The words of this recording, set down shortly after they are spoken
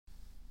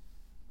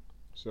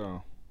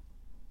So,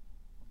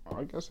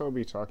 I guess I'll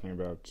be talking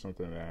about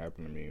something that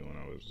happened to me when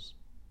I was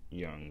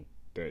young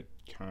that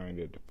kind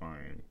of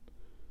defined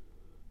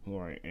who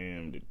I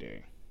am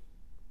today.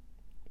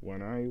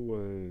 When I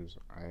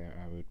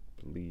would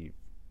believe,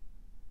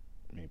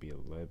 maybe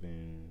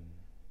 11,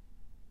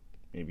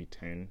 maybe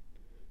 10,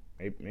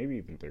 maybe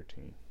even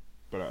 13.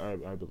 But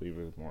I believe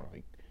it was more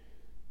like,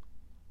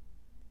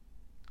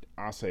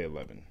 I'll say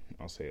 11.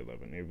 I'll say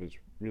 11. It was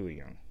really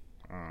young.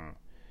 Uh,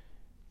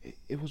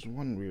 it was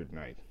one weird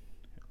night.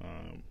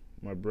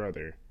 My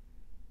brother,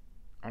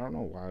 I don't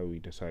know why we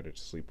decided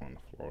to sleep on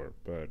the floor,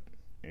 but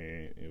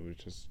it was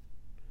just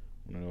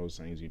one of those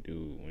things you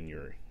do when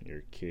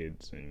you're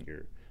kids and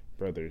your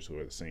brothers who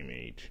are the same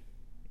age.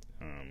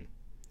 Um,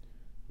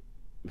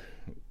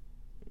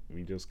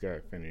 we just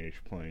got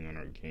finished playing on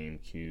our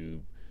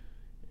GameCube.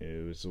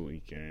 It was the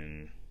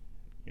weekend,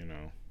 you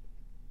know,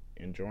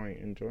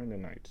 enjoying the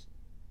nights.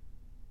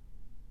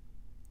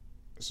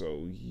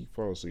 So he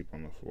fell asleep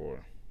on the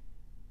floor,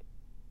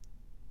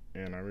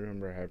 and I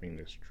remember having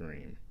this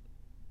dream.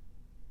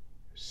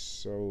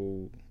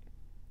 So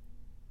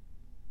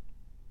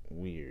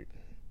weird.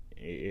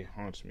 It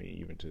haunts me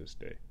even to this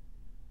day.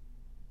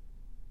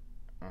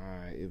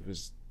 It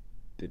was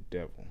the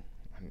devil.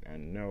 I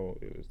know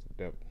it was the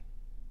devil.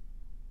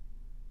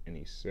 And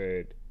he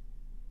said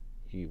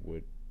he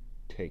would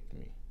take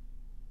me.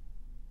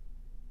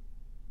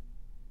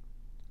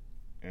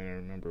 And I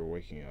remember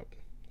waking up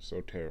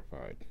so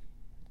terrified.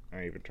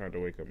 I even tried to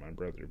wake up my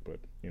brother, but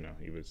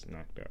he was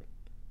knocked out.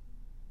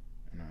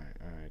 And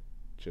I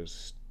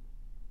just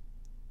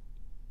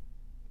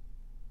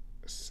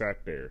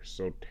sat there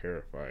so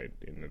terrified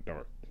in the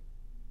dark.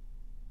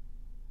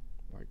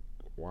 Like,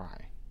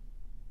 why?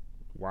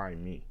 Why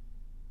me?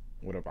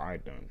 What have I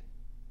done?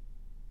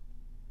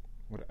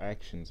 What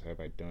actions have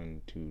I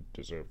done to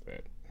deserve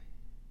that?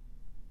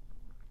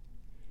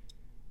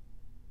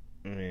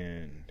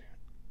 And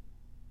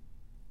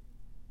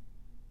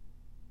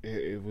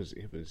it was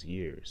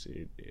years.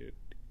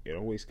 It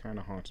always kind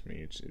of haunts me.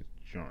 It's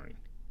jarring,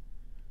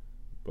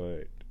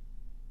 but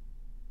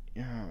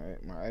yeah,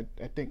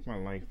 I think my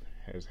life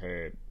has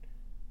had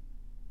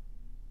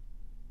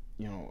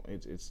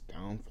it's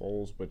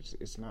downfalls, but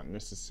it's not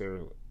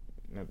necessarily.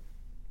 Not,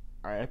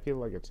 I feel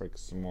like it's like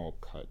small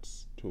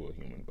cuts to a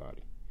human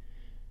body.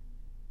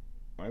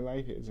 My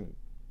life isn't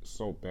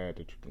so bad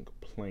that you can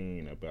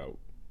complain about.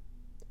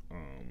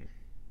 Um,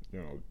 you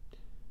know,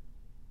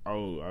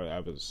 oh, I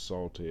was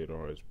assaulted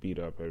or I was beat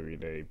up every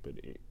day, but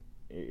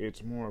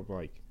it's more of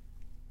like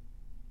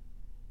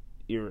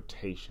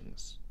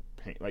irritations,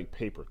 like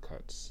paper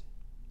cuts,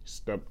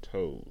 stubbed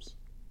toes,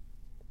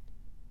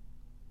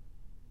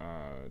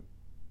 uh,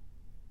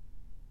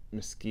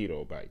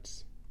 mosquito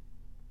bites,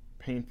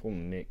 painful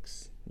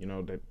nicks.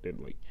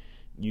 That like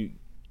you,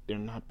 they're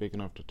not big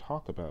enough to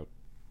talk about,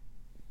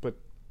 but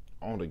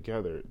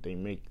altogether they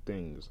make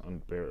things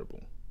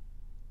unbearable.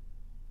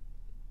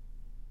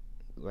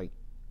 Like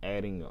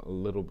adding a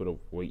little bit of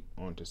weight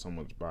onto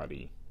someone's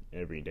body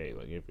every day.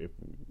 Like if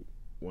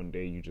one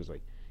day you just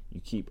like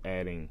you keep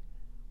adding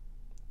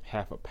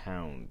half a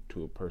pound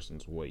to a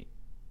person's weight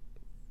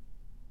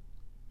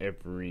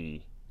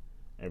every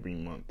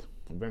month,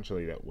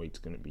 eventually that weight's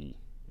going to be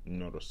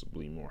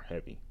noticeably more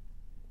heavy.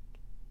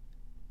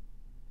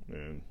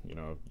 And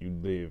if you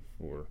live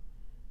for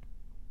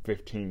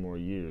 15 more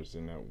years,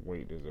 then that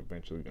weight is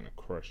eventually going to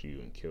crush you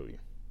and kill you.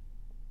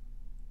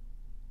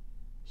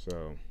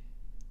 So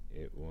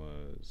it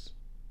was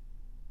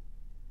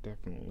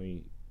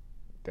definitely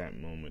that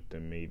moment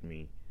that made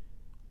me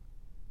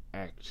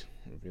act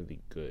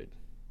really good.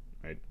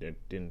 I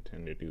didn't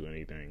tend to do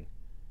anything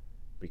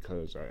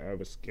because I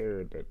was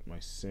scared that my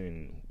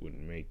sin would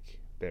make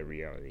that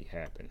reality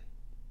happen.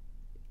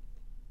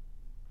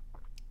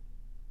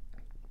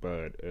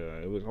 But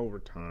it was over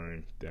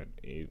time that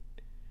it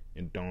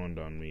dawned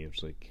on me.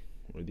 It's like,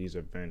 were these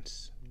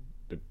events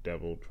the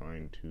devil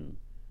trying to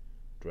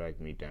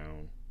drag me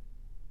down?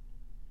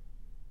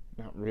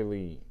 Not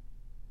really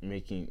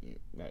making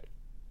that,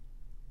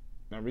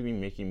 not really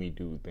making me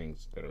do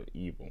things that are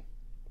evil,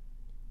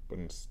 but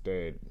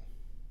instead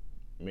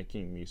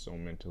making me so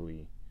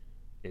mentally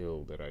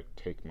ill that I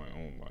take my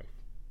own life,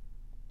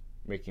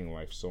 making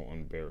life so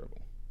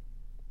unbearable.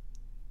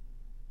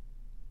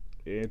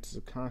 It's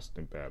a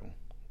constant battle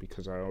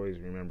because I always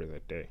remember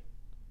that day.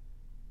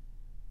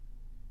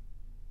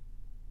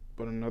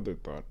 But another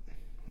thought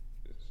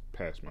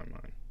passed my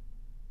mind.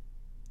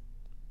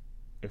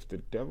 If the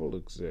devil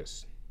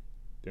exists,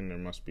 then there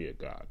must be a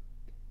God.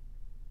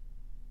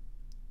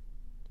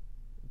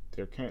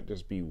 There can't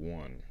just be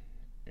one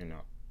and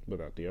not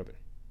without the other.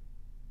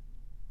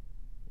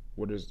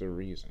 What is the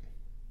reason?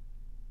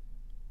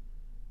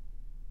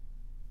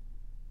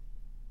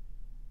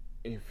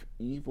 If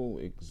evil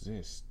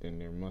exists, then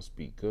there must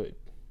be good.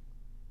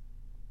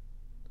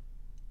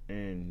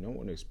 And no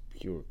one is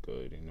pure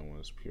good and no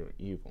one is pure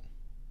evil.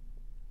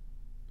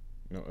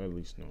 No, at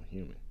least no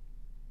human.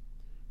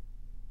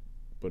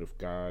 But if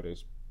God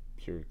is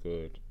pure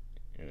good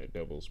and the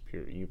devil's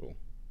pure evil,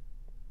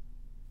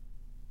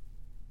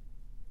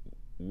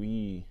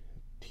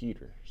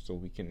 Peter, so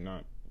we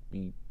cannot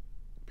be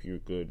pure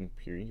good and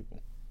pure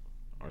evil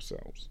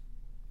ourselves.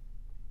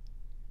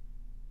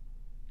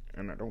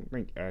 And I don't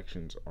think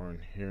actions are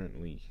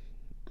inherently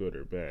good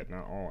or bad.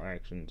 Not all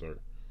actions are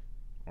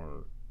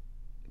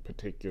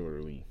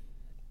particularly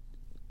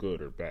good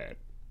or bad.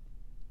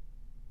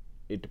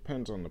 It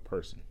depends on the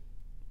person,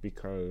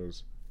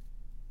 because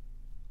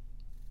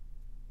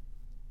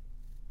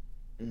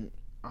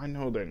I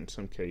know that in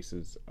some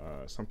cases,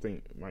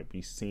 something might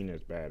be seen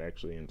as bad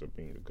actually ends up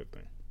being a good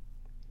thing.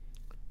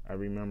 I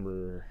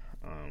remember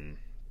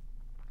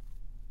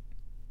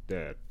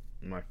that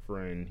my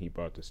friend, he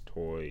bought this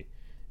toy,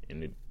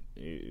 and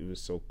it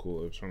was so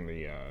cool. It was from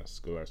the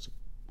Scholastic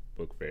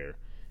Book Fair.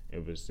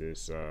 It was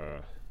this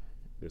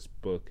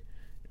book,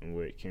 and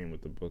what it came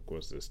with the book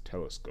was this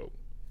telescope,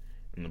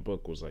 and the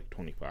book was like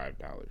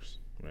 $25,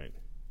 right?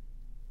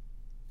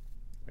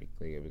 Like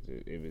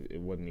it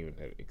wasn't even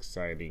that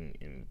exciting,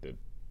 and the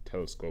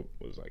telescope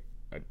was like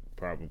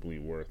probably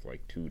worth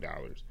like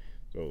 $2.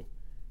 So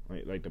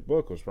like the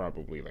book was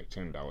probably like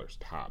 $10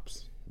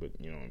 tops, but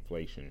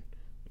inflation,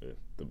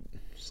 the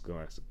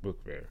Scholastic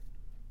Book Fair.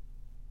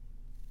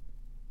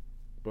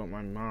 But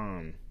my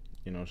mom,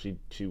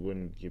 she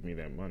wouldn't give me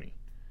that money.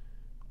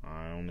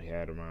 I only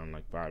had around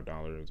like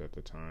 $5 at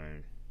the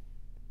time,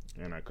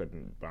 and I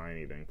couldn't buy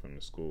anything from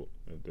the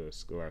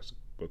Scholastic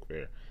Book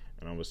Fair,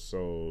 and I was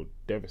so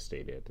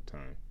devastated at the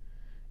time.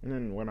 And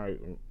then when I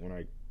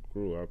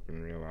grew up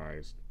and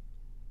realized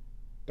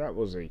that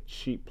was a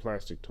cheap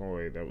plastic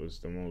toy, that was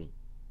the most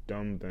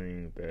dumb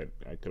thing that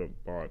I could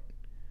have bought.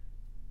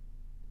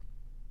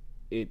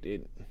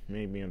 It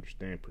made me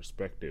understand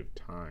perspective,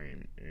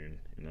 time, and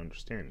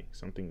understanding.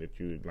 Something that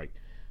you would like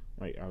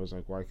I was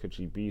like, why could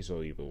she be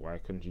so evil? Why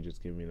couldn't she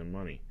just give me the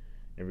money?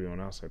 Everyone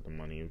else had the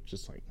money. It was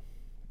just like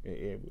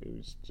it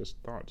was just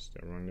thoughts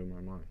that run through my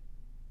mind.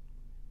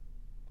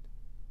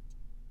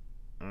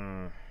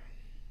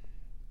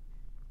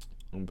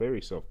 I'm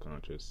very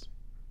self-conscious.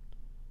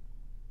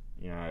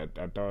 I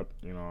thought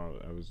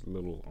I was a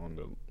little on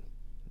the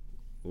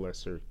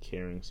lesser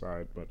caring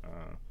side, but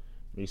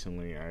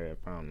recently I have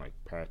found like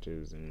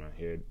patches in my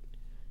head,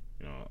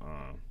 you know,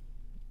 uh,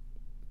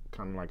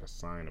 kind of like a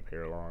sign of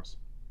hair loss.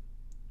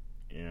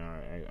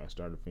 I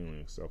started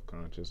feeling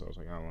self-conscious. I was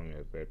like, how long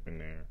has that been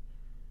there?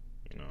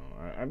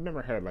 I've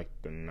never had like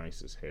the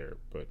nicest hair,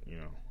 but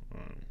I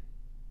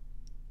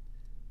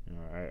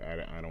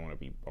don't want to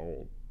be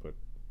bald, but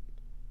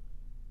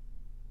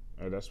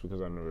that's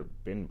because I've never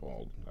been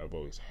bald. I've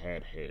always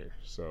had hair,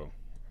 so I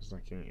was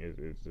thinking,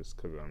 is this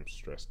because I'm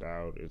stressed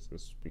out? Is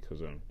this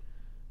because I'm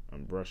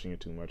brushing it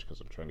too much because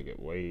I'm trying to get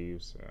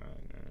waves?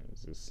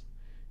 Is this,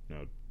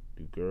 do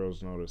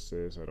girls notice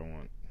this? I don't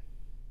want,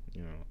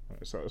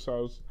 So I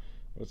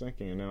was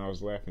thinking, and then I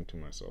was laughing to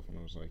myself, and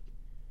I was like,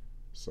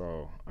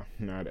 so I'm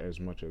not as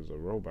much as a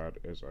robot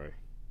as I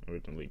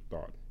originally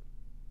thought.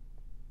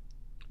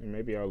 And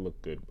maybe I'll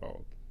look good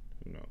bald.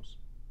 Who knows?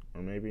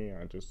 Or maybe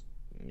I just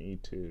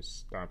need to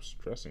stop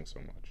stressing so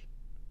much.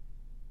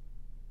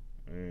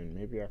 And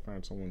maybe I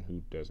find someone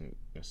who doesn't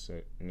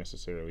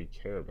necessarily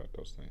care about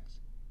those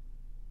things.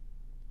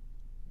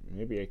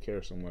 Maybe I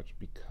care so much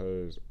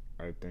because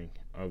I think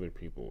other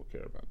people will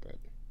care about that.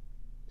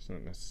 It's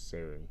not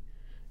necessary.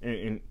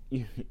 And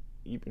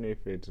even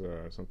if it's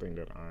something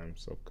that I'm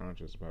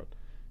self-conscious about,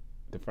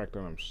 the fact that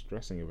I'm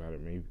stressing about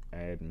it may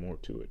add more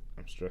to it.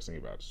 I'm stressing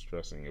about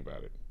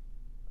it.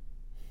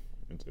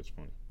 It's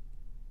funny.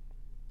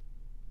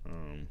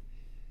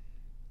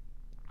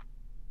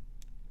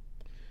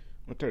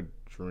 What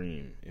that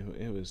dream?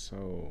 It was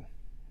so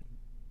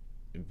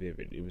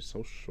vivid. It was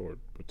so short,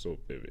 but so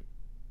vivid.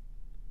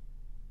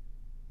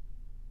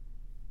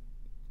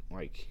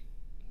 Like,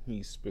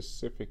 he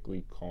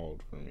specifically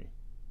called for me,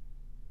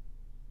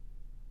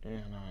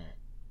 and I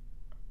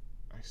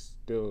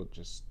still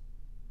just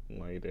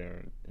lay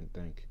there and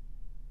think,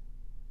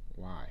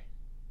 why?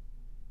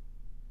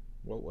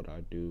 What would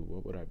I do?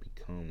 What would I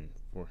become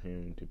for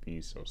him to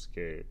be so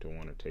scared to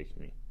want to take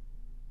me?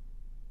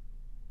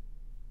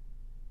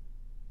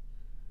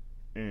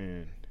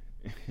 And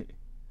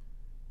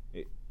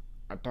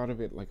I thought of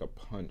it like a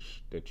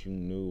punch that you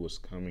knew was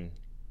coming,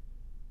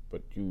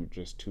 but you were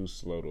just too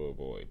slow to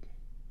avoid.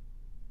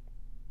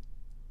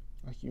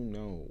 Like,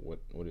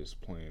 what his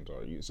plans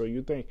are. So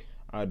you think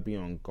I'd be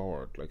on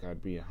guard, like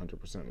I'd be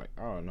 100% like,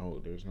 oh no,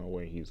 there's no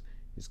way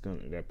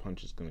that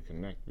punch is gonna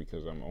connect,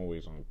 because I'm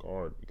always on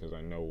guard because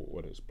I know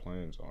what his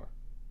plans are.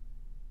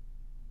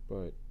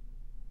 But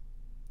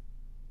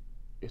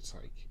it's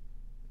like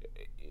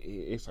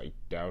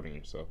doubting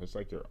yourself. It's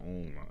like your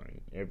own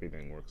mind.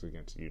 Everything works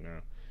against you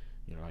now.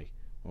 You're like,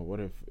 well, what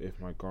if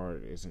my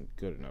guard isn't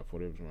good enough?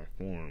 What if my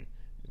form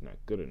is not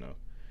good enough?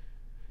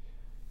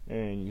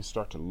 And you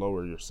start to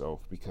lower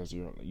yourself because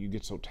you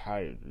get so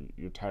tired.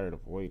 You're tired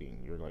of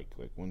waiting. You're like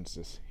when's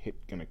this hit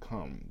gonna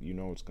come? You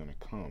know it's gonna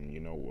come. You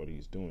know what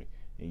he's doing,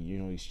 and you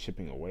know he's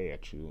chipping away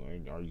at you.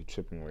 And are you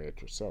chipping away at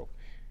yourself?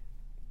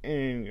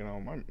 And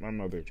my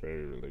mother's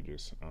very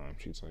religious.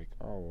 She's like,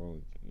 oh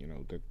well,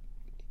 that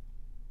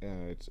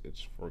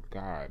it's for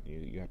God.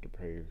 You have to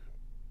pray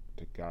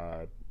to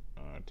God,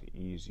 to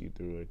ease you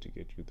through it, to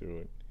get you through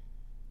it.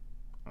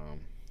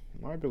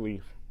 My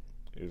belief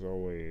is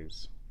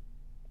always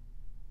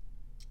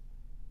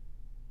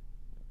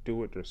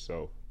do it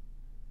yourself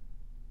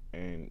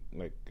and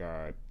let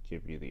God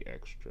give you the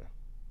extra.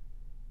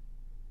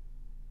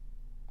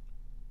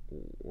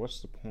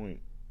 What's the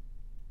point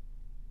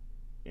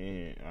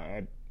in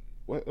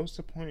what's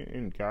the point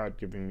in God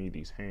giving me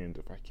these hands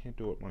if I can't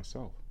do it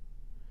myself?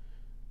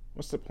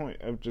 What's the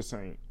point of just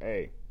saying,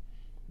 "Hey,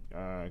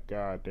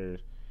 God,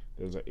 there's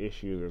an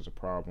issue, there's a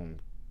problem,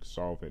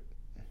 solve it"?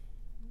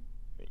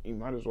 You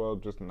might as well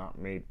just not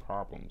made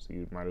problems.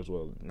 You might as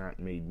well not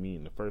made me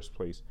in the first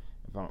place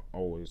if I'm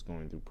always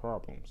going through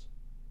problems.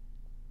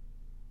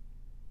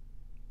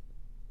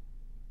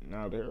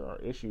 Now there are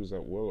issues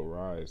that will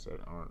arise that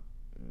aren't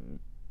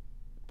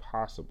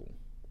possible,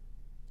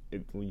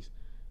 at least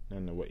not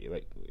in the way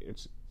like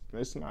it's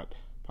not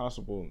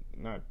possible,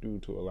 not due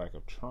to a lack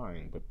of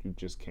trying, but you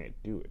just can't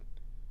do it.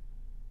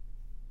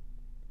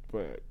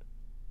 But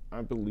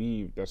I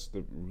believe that's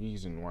the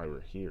reason why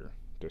we're here,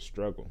 to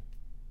struggle,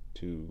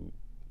 to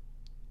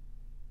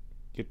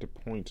get to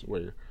points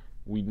where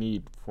we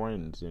need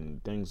friends,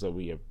 and things that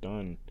we have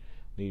done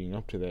leading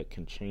up to that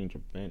can change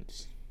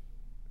events.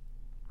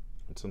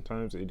 And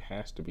sometimes it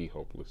has to be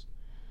hopeless,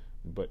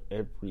 but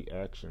every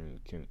action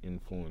can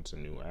influence a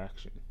new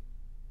action.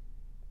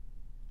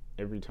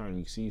 Every time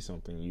you see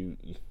something, you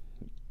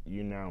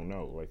now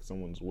know, like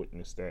someone's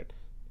witnessed that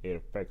it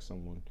affects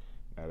someone.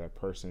 Now that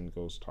person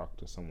goes talk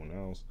to someone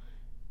else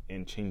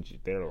and change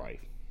their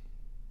life.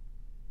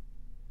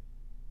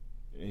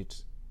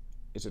 It's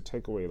a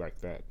takeaway like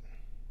that.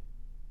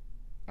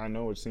 I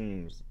know it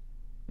seems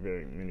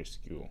very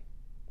minuscule,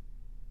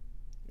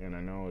 and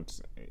I know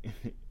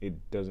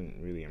it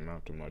doesn't really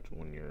amount to much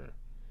when you're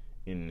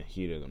in the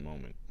heat of the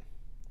moment.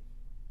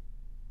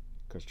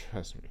 Because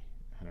trust me,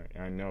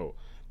 I know,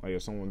 like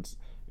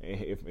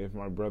if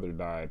my brother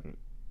died,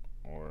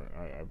 or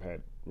I've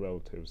had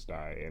relatives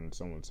die, and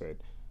someone said,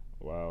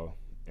 "Well,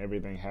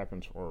 everything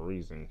happens for a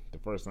reason," the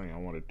first thing I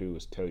want to do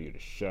is tell you to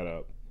shut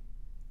up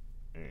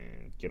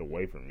and get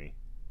away from me.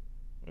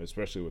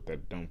 Especially with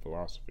that dumb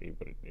philosophy,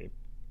 but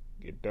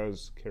it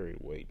does carry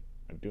weight.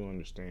 I do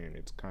understand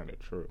it's kind of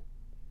true,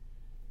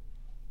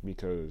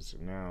 because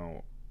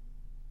now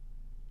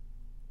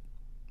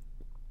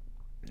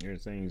there are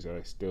things that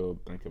I still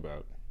think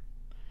about,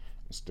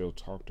 I still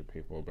talk to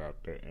people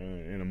about, that,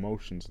 and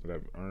emotions that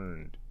I've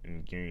earned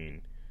and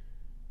gained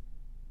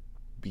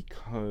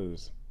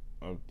because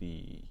of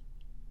the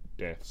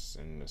deaths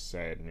and the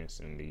sadness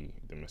and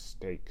the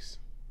mistakes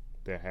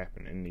that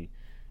happen and the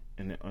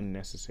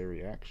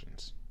unnecessary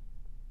actions,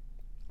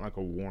 like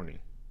a warning.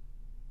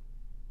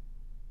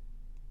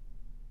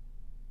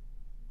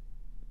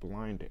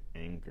 Blind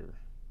anger,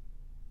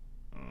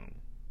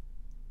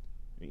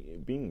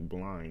 being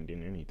blind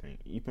in anything,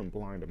 even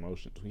blind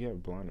emotions. We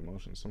have blind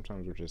emotions.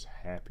 Sometimes we're just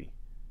happy.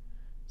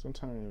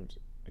 Sometimes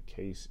a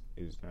case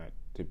is not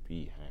to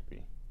be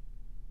happy.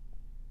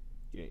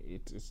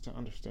 It's to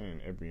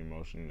understand every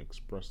emotion and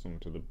express them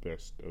to the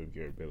best of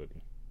your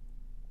ability.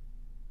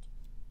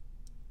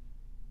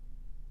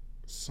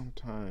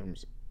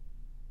 Sometimes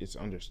it's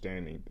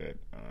understanding that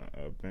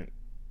an event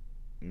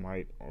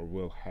might or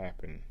will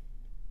happen,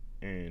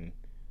 and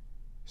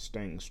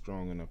staying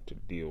strong enough to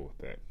deal with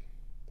that.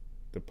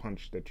 The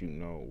punch that you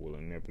know will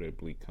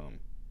inevitably come.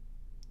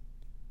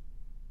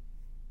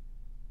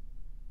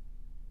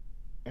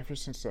 Ever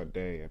since that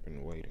day, I've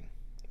been waiting.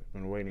 I've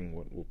been waiting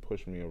what will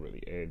push me over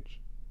the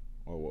edge,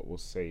 or what will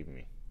save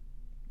me.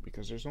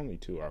 Because there's only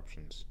two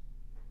options.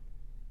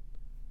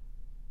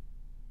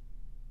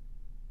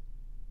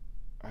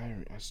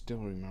 I still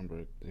remember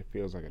it. It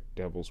feels like a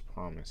devil's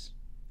promise.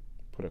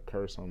 Put a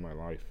curse on my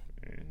life,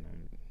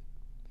 and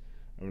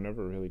I've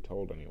never really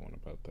told anyone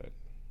about that.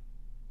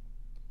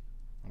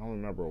 I don't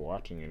remember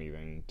watching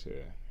anything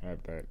to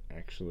have that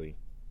actually,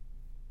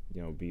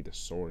 be the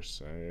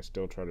source. I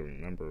still try to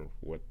remember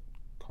what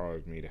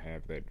caused me to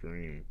have that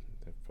dream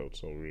that felt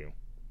so real.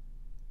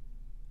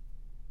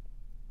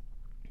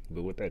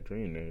 But with that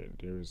dream,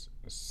 there's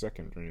a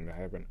second dream that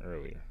happened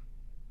earlier,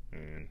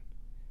 and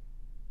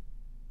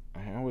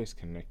I always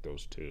connect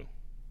those two.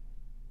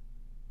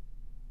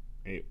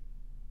 It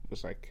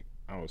was like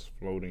I was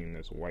floating in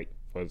this white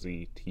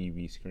fuzzy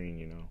TV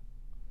screen,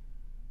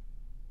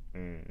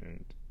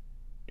 and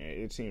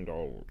it seemed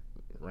all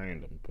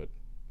random, but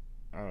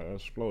I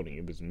was floating.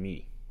 It was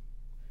me.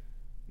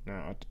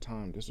 Now, at the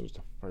time, this was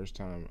the first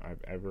time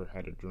I've ever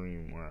had a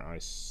dream where I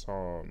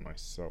saw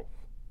myself.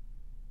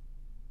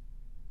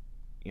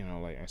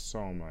 Like I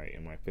saw in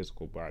my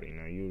physical body.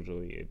 Now,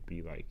 usually it'd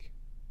be like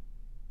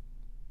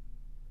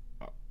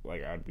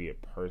I'd be a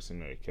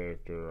person, a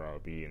character, or I'll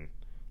be in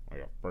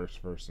like a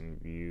first person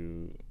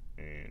view,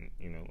 and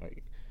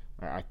like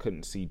I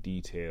couldn't see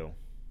detail.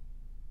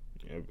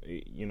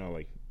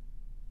 Like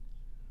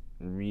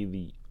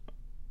really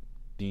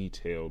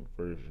detailed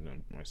version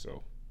of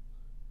myself.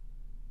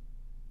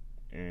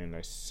 And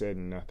I said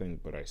nothing,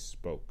 but I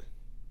spoke.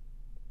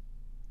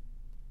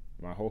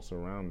 my whole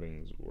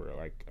surroundings were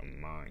like a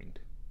mind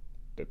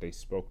that they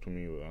spoke to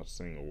me without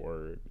saying a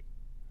word.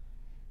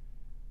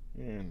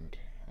 And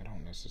I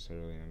don't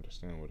necessarily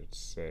understand what it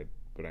said,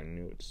 but I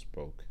knew it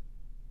spoke.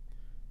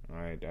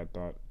 I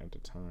thought at the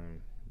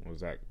time, was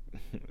that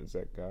is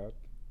that God?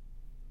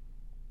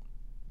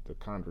 The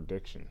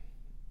contradiction.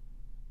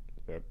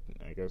 That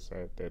I guess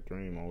that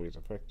dream always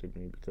affected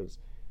me because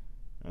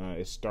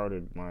it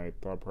started my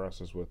thought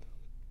process with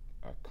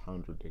a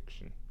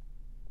contradiction.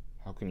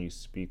 How can you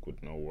speak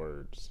with no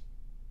words?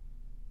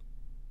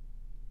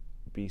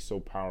 Be so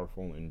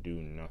powerful and do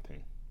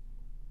nothing.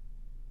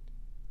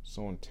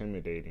 So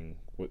intimidating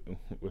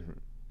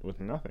with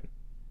nothing.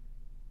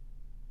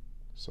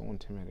 So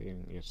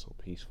intimidating yet so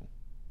peaceful.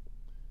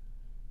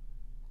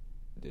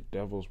 The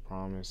devil's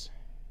promise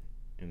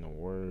and the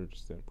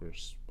words that were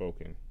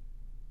spoken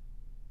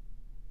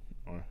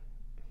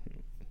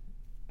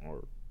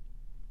or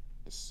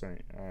the same.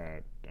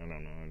 I don't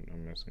know.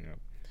 I'm messing up.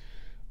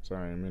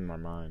 Sorry, I'm in my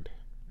mind.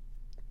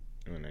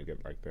 When I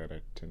get like that,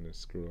 I tend to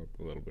screw up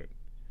a little bit.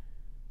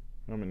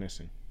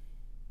 Reminiscing.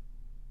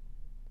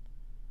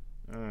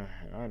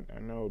 I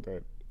know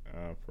that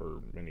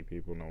for many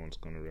people, no one's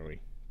going to really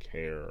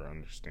care or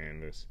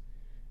understand this.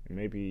 And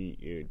maybe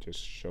it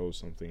just shows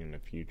something in the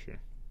future.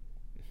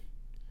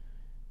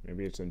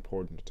 Maybe it's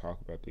important to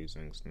talk about these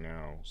things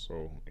now,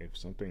 so if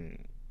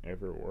something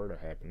ever were to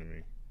happen to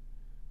me,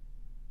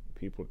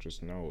 people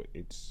just know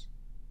it's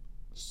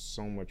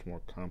so much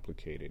more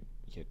complicated,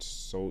 yet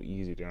so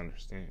easy to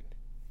understand.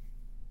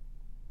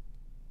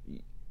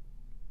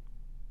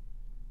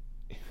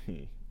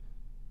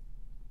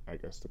 I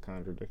guess the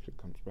contradiction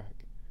comes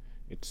back.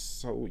 It's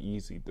so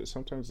easy.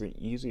 Sometimes the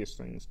easiest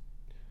things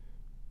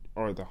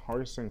or the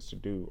hardest things to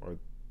do are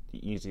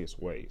the easiest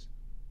ways.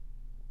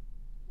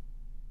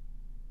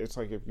 It's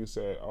like if you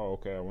said, oh,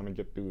 okay, I want to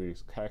get through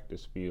this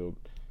cactus field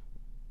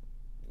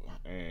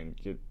and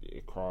get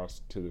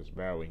across to this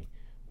valley,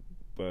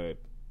 but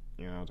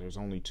there's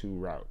only two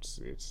routes.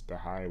 It's the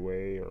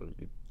highway or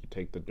you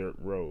take the dirt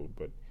road,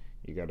 but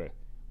you gotta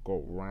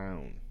go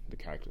around the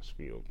cactus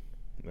field,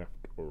 left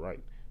or right.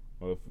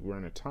 Well, if we're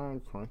in a time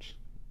crunch,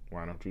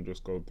 why don't you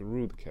just go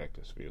through the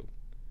cactus field?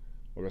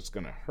 Well, that's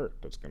gonna hurt.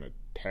 That's gonna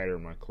tatter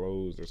my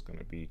clothes. That's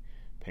gonna be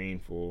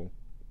painful,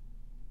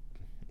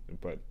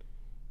 but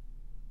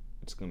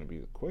it's gonna be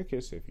the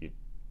quickest if you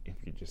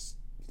just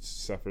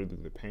suffer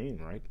through the pain,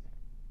 right?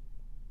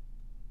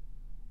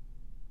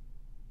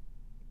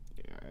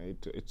 Yeah,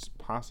 it's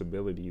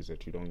possibilities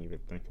that you don't even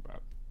think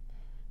about.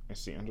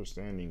 It's the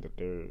understanding that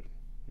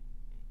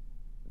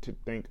to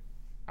think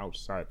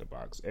outside the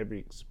box. Every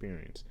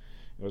experience.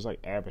 It was like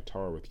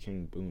Avatar with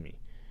King Boomy.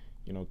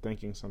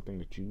 Thinking something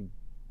that you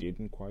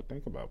didn't quite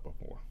think about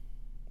before.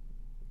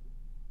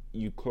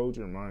 You close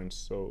your mind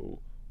so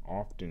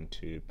often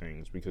to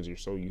things because you're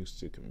so used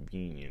to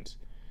convenience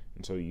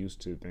and so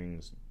used to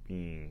things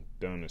being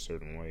done a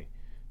certain way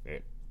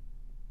that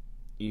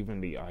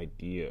even the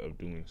idea of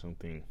doing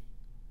something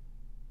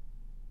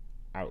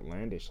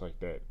outlandish like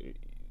that,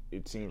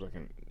 it seems like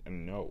a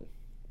no.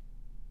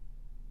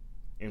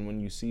 And when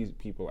you see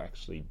people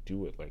actually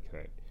do it like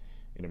that,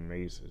 it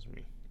amazes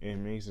me. It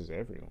amazes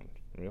everyone,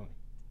 really.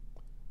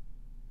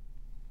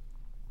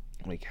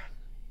 Like,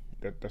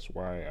 that's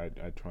why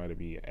I try to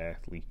be an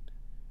athlete.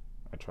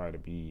 I try to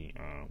be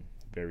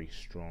very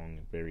strong,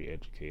 very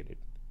educated.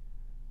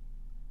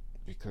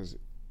 Because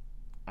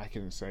I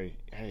can say,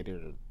 hey, there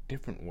are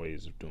different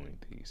ways of doing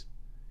these.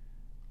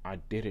 I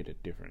did it a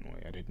different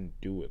way. I didn't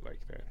do it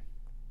like that.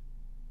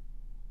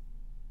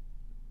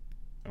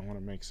 I want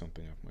to make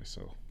something of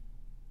myself.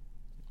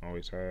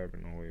 Always have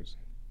and always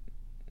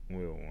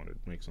will want to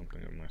make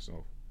something of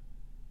myself.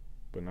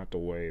 But not the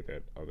way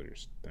that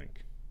others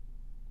think.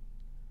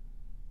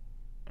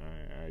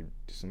 I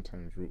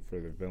sometimes root for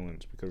the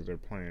villains because their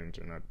plans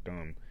are not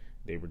dumb.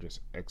 They were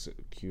just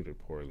executed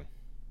poorly.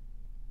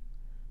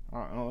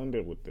 I'll end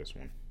it with this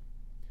one.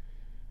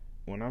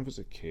 When I was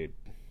a kid,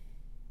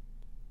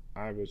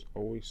 I was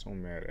always so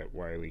mad at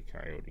Wile E.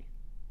 Coyote.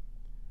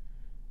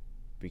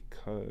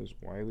 Because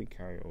Wile E.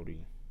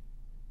 Coyote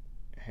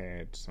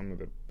had some of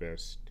the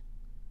best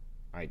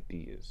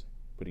ideas,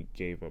 but he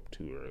gave up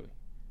too early.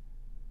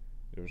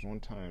 There was one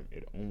time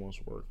it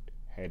almost worked.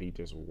 Had he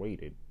just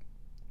waited,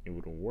 it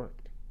would have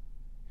worked.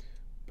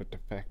 But the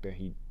fact that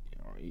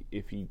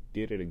if he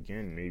did it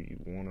again, maybe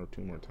one or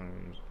two more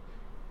times,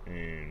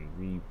 and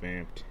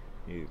revamped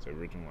his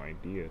original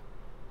idea,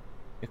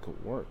 it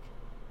could work.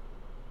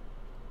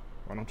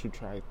 Why don't you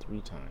try it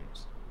 3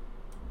 times?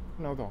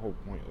 The whole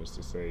point was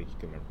to say he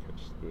could never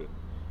catch the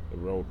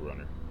Road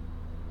Runner.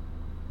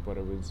 But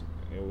it was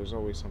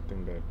always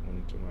something that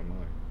went into my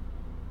mind.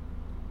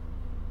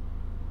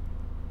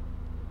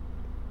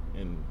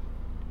 And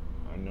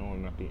I know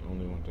I'm not the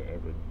only one to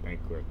ever think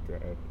like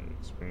that and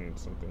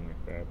experience something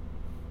like that.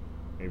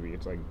 Maybe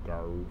it's like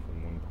Garu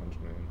from One Punch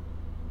Man.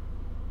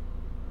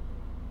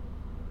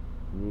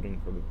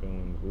 Rooting for the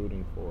villain,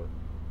 rooting for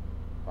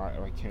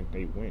why can't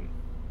they win?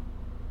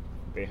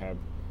 They have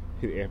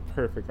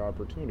perfect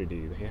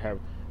opportunity. They have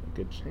a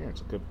good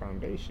chance, a good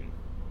foundation.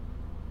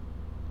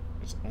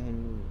 it's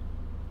only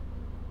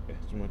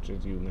as much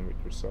as you limit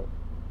yourself.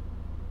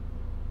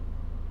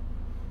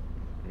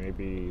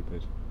 Maybe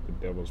the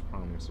devil's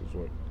promise is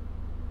what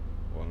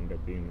will end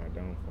up being my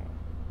downfall.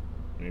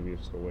 Maybe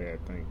it's the way I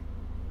think.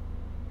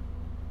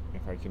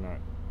 If I cannot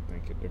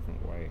think a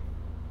different way,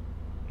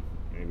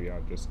 maybe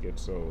I'll just get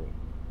so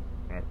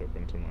wrapped up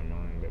into my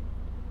mind that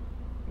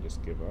I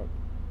just give up.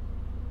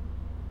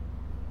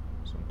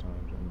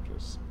 Sometimes I'm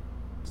just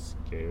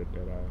scared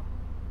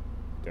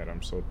that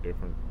I'm so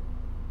different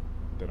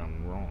that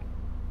I'm wrong.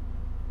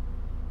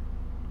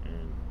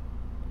 And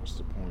what's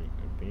the point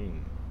of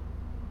being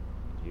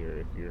here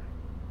if you're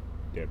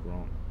dead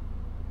wrong?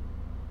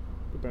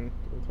 But then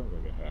sometimes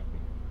I get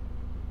happy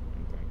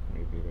and think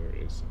maybe there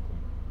is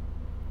something.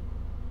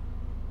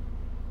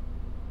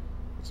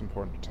 It's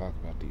important to talk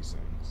about these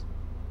things.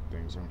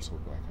 Things aren't so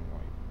black and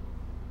white.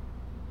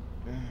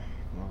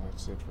 Well,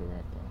 that's it for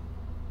that, though.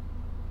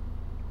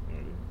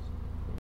 There it is.